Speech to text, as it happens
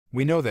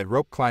We know that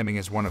rope climbing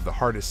is one of the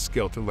hardest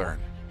skill to learn.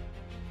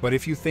 But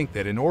if you think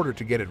that in order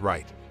to get it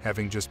right,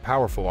 having just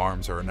powerful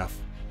arms are enough,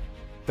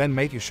 then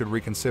mate, you should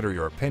reconsider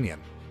your opinion.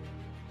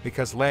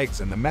 Because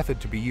legs and the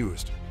method to be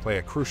used play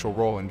a crucial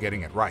role in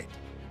getting it right.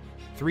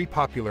 3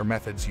 popular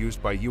methods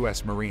used by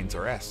U.S. Marines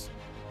are S,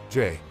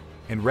 J,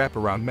 and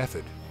wraparound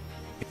method.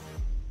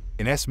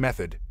 In S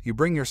method, you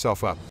bring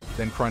yourself up,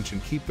 then crunch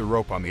and keep the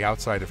rope on the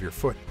outside of your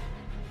foot,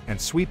 and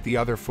sweep the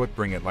other foot,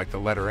 bring it like the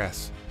letter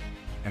S,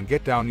 and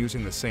get down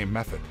using the same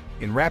method.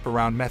 In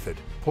wraparound method,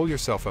 pull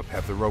yourself up,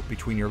 have the rope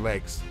between your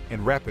legs,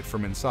 and wrap it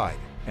from inside,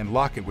 and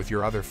lock it with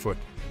your other foot.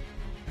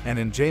 And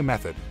in J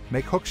method,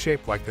 make hook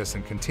shape like this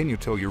and continue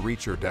till you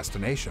reach your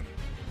destination.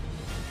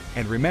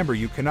 And remember,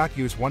 you cannot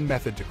use one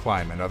method to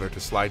climb and other to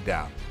slide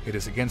down. It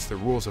is against the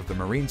rules of the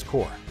Marines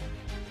Corps.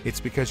 It's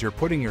because you're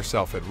putting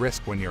yourself at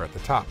risk when you're at the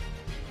top.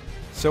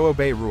 So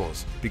obey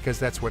rules, because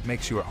that's what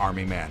makes you an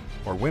army man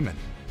or woman.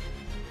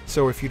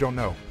 So if you don't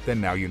know, then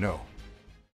now you know.